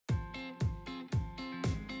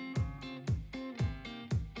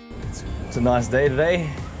It's a nice day today.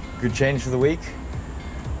 Good change for the week.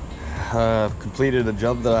 I've completed a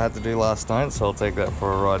job that I had to do last night, so I'll take that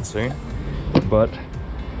for a ride soon. But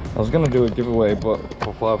I was going to do a giveaway for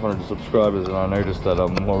 500 subscribers, and I noticed that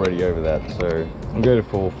I'm already over that. So I'm going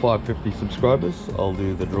for 550 subscribers. I'll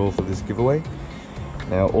do the draw for this giveaway.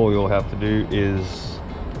 Now all you'll have to do is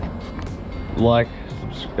like,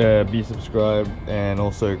 be subscribed, and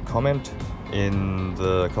also comment in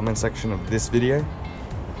the comment section of this video.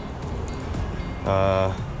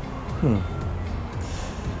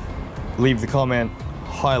 Leave the comment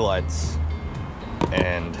highlights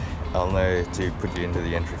and I'll know to put you into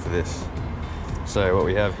the entry for this. So what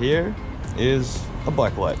we have here is a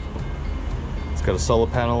bike light. It's got a solar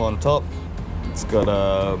panel on top. It's got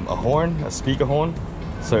a horn, a speaker horn,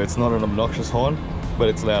 so it's not an obnoxious horn, but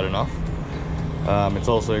it's loud enough. It's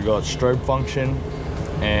also got strobe function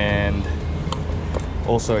and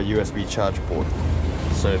also a USB charge port.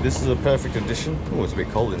 So this is a perfect addition. Oh, it's a bit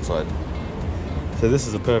cold inside. So this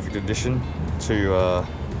is a perfect addition to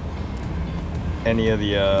any of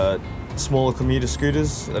the smaller commuter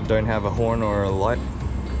scooters that don't have a horn or a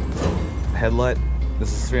headlight.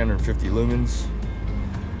 This is 350 lumens.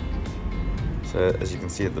 So as you can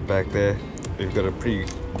see at the back there, we've got a pretty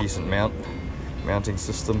decent mounting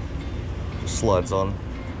system. Just slides on,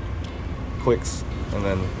 clicks, and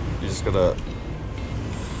then you just gotta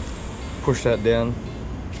push that down,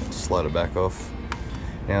 slide it back off.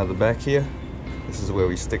 Now at the back here, this is where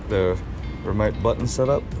we stick the remote button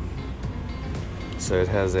setup. So it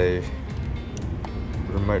has a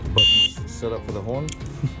remote button set up for the horn.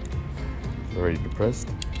 It's already depressed.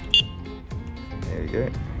 There you go.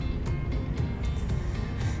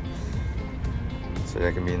 So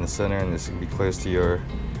that can be in the center, and this can be close to your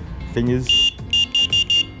fingers.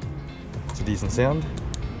 It's a decent sound.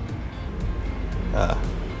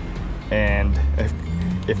 And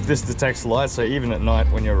if this detects light, so even at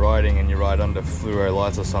night when you're riding and you ride under fluoro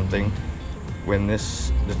lights or something, when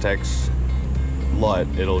this detects light,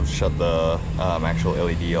 it'll shut the actual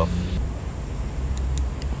LED off.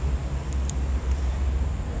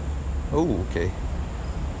 Oh, okay.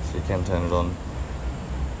 So you can turn it on.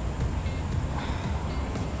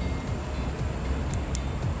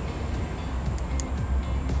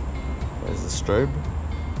 There's the strobe.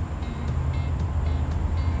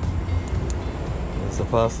 There's the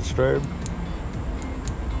faster strobe.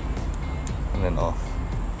 And then off.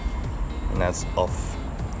 And that's off.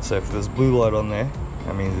 So if there's blue light on there,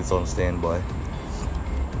 that means it's on standby.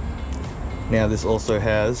 Now this also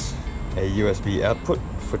has a USB output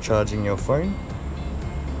for charging your phone,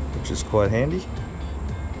 which is quite handy.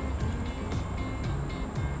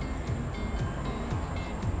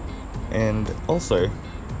 And also,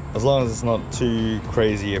 as long as it's not too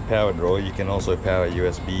crazy a power draw, you can also power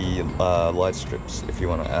USB light strips if you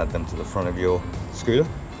want to add them to the front of your scooter.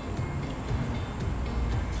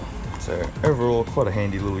 So overall, quite a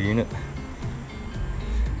handy little unit.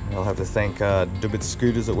 I'll have to thank Dubbit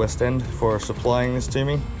Scooters at West End for supplying this to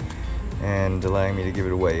me and allowing me to give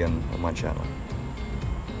it away on my channel.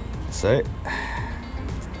 So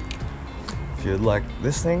if you'd like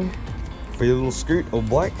this thing for your little scoot or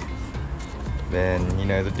bike, then you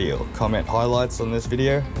know the deal. Comment highlights on this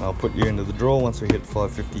video and I'll put you into the draw once we hit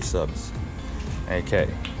 550 subs. Okay,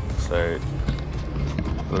 so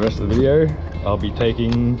for the rest of the video, I'll be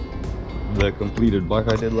taking the completed bike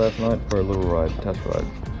I did last night for a little ride, test ride.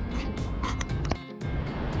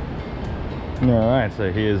 Alright, so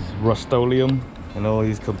here's Rust-Oleum in all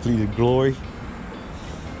his completed glory.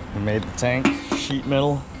 We made the tank sheet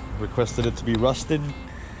metal, requested it to be rusted.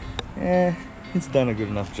 It's done a good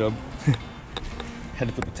enough job. Had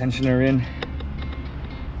to put the tensioner in.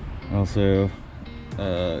 Also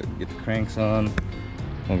get the cranks on.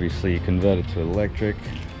 Obviously convert it to electric.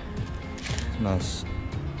 Nice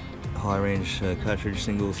high range cartridge,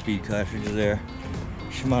 single speed cartridge there.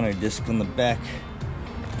 Shimano disc on the back.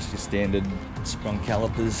 Just your standard sprung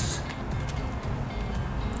calipers.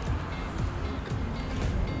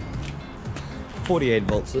 .48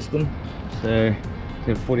 volt system. So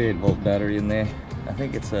got a 48 volt battery in there. I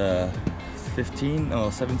think it's a 15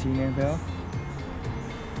 or 17 amp hour.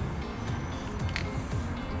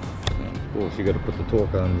 And of course you got to put the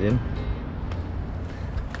torque arms in.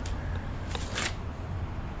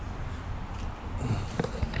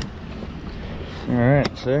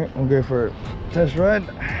 Alright, so we'll go for a test ride.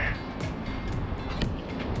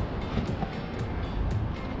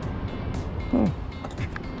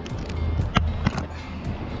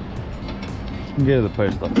 Go to the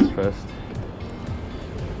post office first.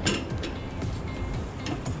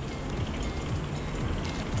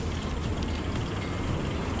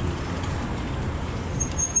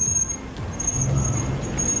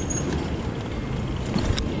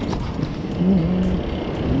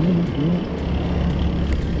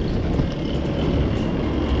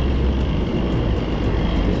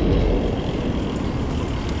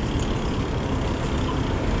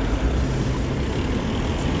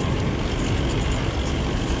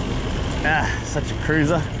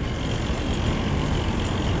 cruiser.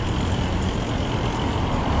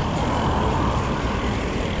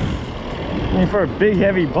 I mean, for a big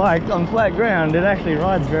heavy bike on flat ground, it actually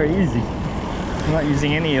rides very easy. I'm not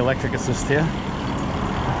using any electric assist here.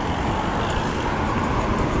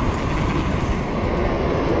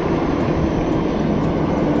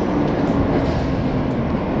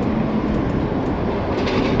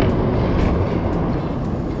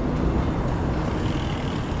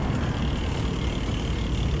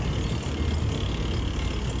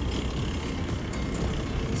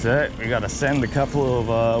 So we got to send a couple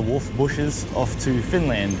of wolf bushes off to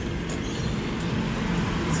Finland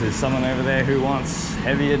to someone over there who wants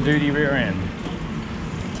heavier duty rear end.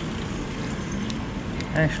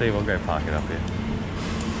 Actually, we'll go park it up here.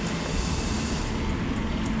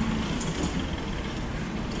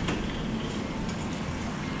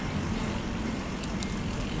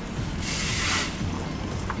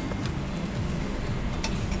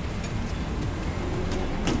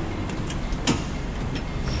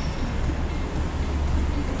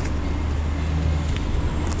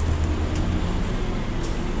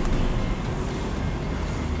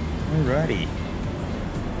 Alrighty,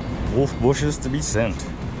 wolf bushes to be sent.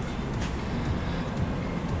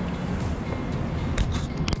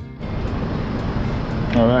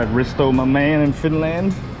 Alright, Risto, my man in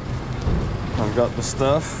Finland. I've got the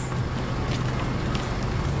stuff.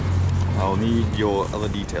 I'll need your other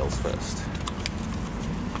details first.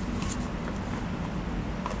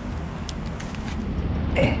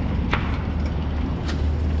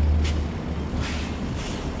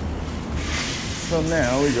 So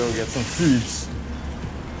now we go get some foods.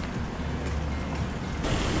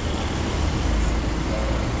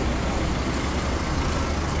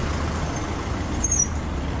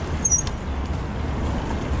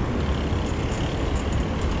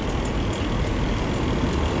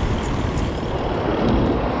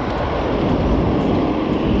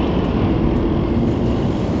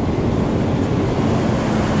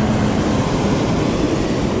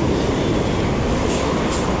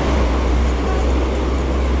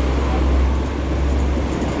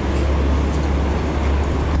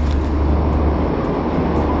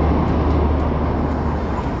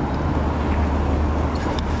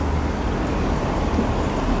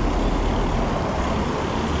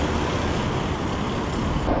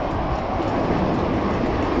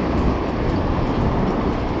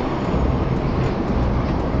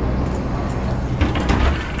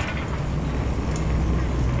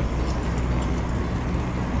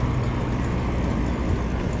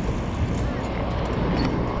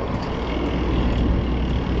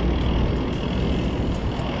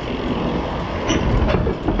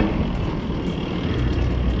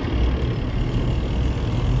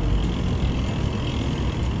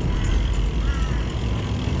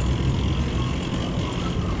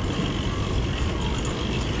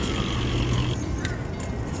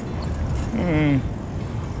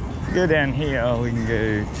 Go down here, we can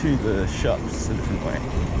go to the shops a different way.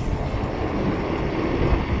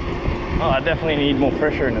 Oh, I definitely need more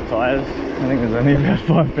pressure in the tyres. I think there's only about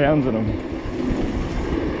 5 pounds in them.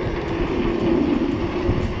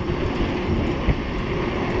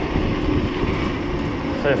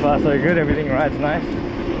 So far so good, everything rides nice.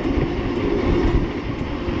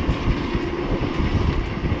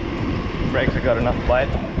 Brakes have got enough bite.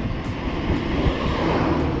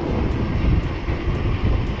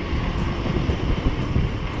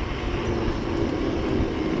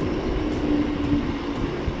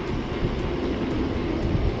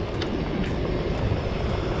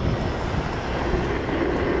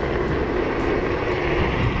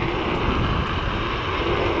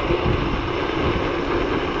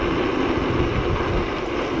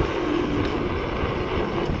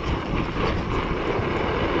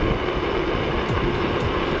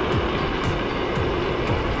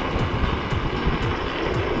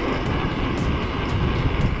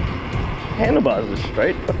 Handlebars are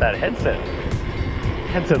straight, but that headset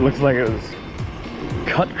looks like it was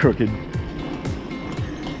cut crooked.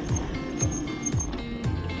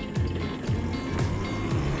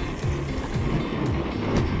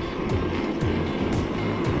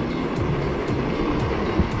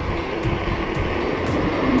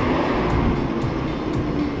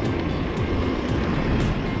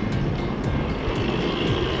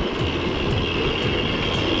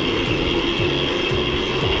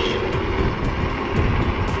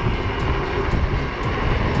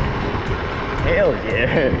 Hell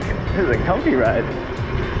yeah, this is a comfy ride.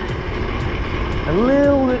 A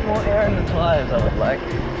little bit more air in the tires I would like.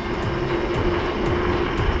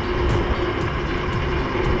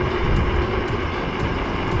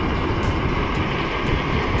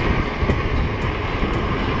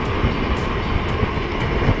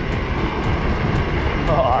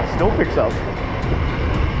 Ah, still picks up.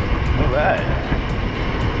 All right.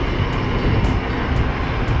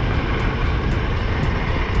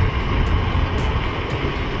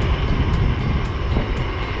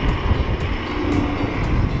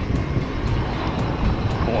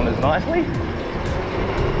 Corners nicely.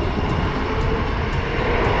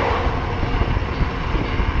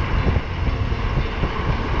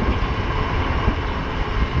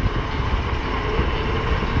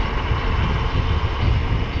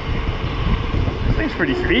 This thing's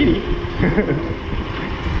pretty speedy.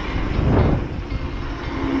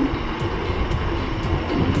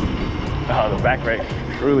 Oh, the back brakes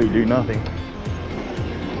truly do nothing.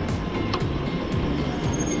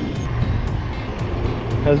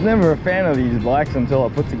 I was never a fan of these bikes until I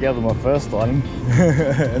put together my first one,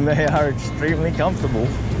 and they are extremely comfortable.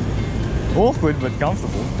 Awkward, but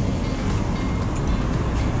comfortable.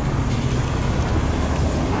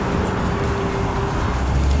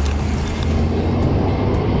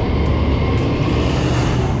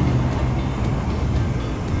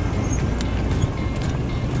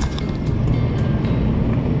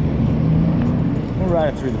 We'll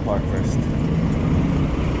ride it through the park first.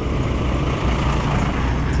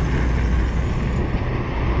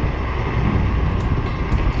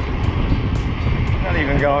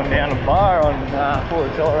 Even going down a bar on full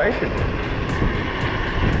acceleration.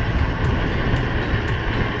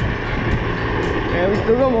 Yeah, we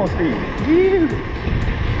still got more speed. Woo!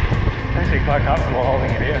 Actually quite comfortable holding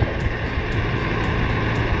it here.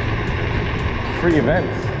 Free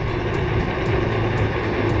events.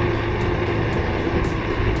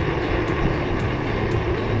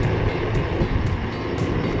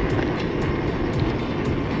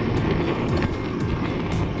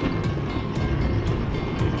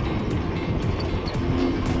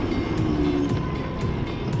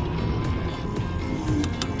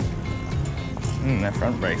 That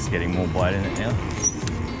front brake's getting more bite in it now.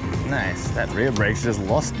 Nice. That rear brake's just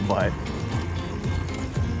lost bite.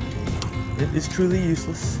 It is truly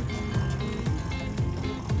useless.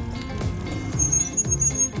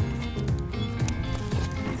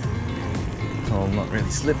 Oh, not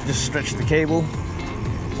really slip, just stretch the cable.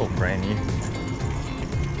 It's all brand new.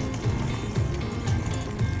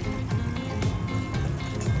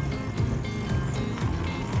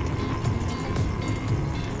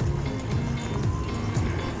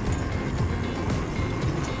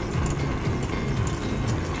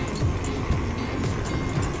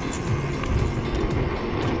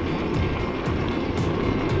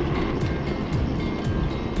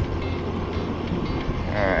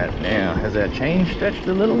 Now, has our chain stretched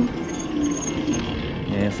a little?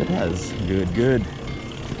 Yes, it has. Good, good.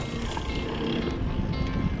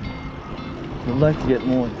 I'd like to get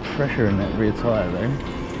more pressure in that rear tire though.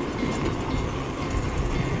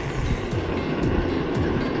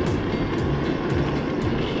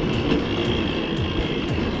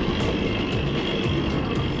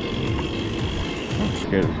 I'm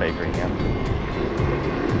scared of bakery now.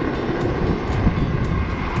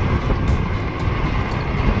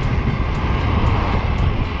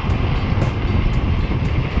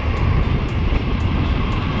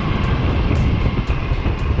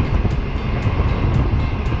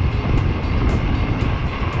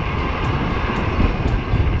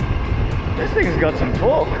 This thing's got some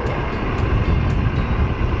torque.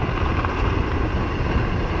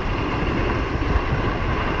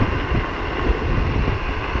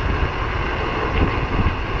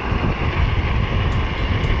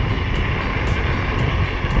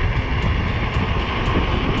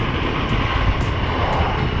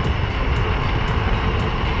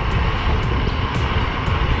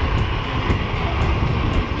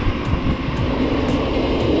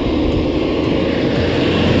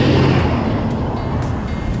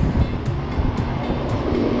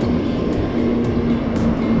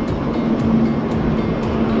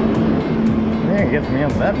 Gets me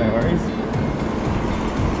up that, no worries.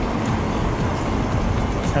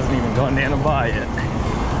 Hasn't even gone down a bar yet.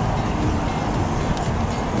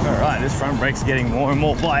 Alright, this front brake's getting more and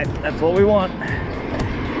more bite. That's what we want.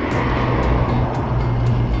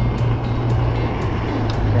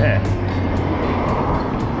 Yeah.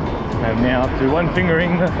 I'm now up to one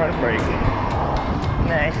fingering the front brake.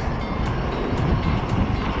 Nice.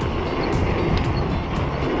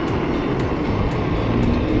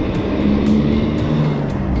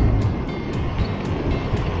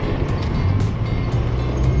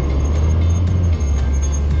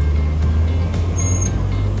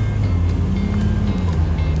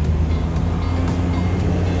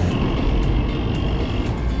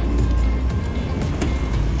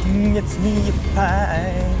 Gets me a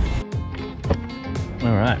pie.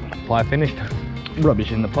 All right, pie finished.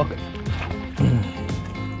 rubbish in the pocket.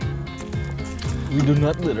 We do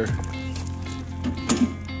not litter.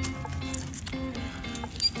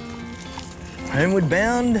 Homeward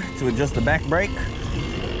bound to adjust the back brake.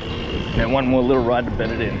 And one more little ride to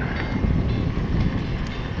bed it in.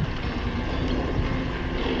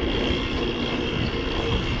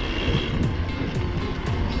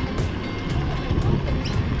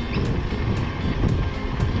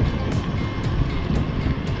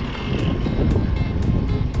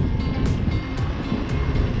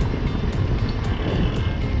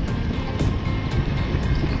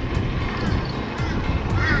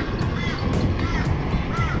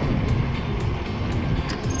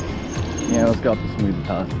 Yeah, let's go up the smooth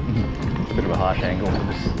path. It's a bit of a harsh angle for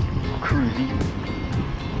this cruisy.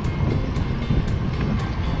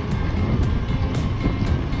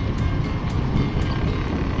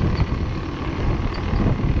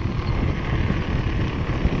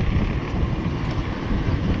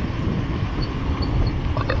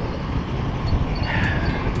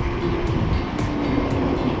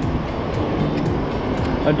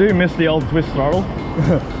 I do miss the old twist throttle.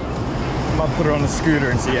 Might put it on the scooter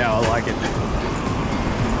and see how I like it.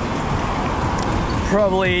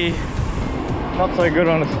 Probably not so good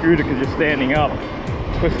on a scooter because you're standing up.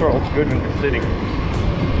 Twist throttle's good when you're sitting.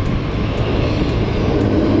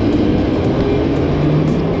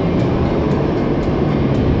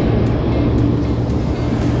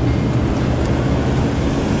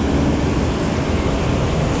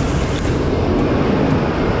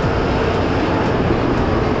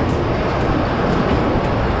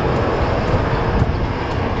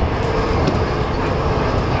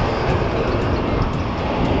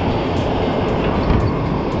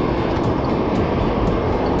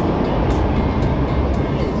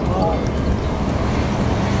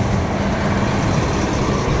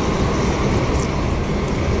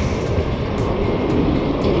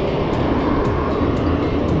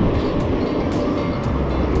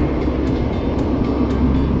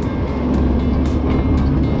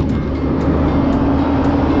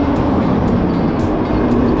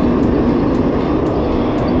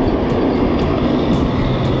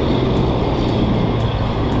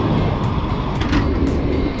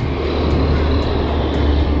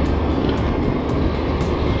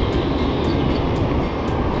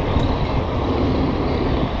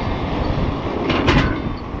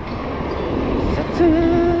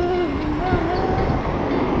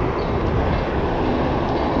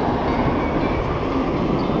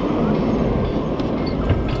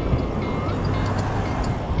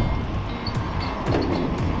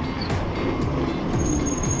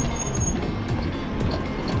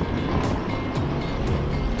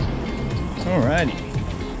 Alrighty.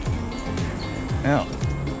 Now,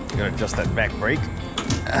 gotta adjust that back brake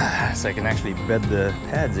so I can actually bed the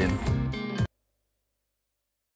pads in.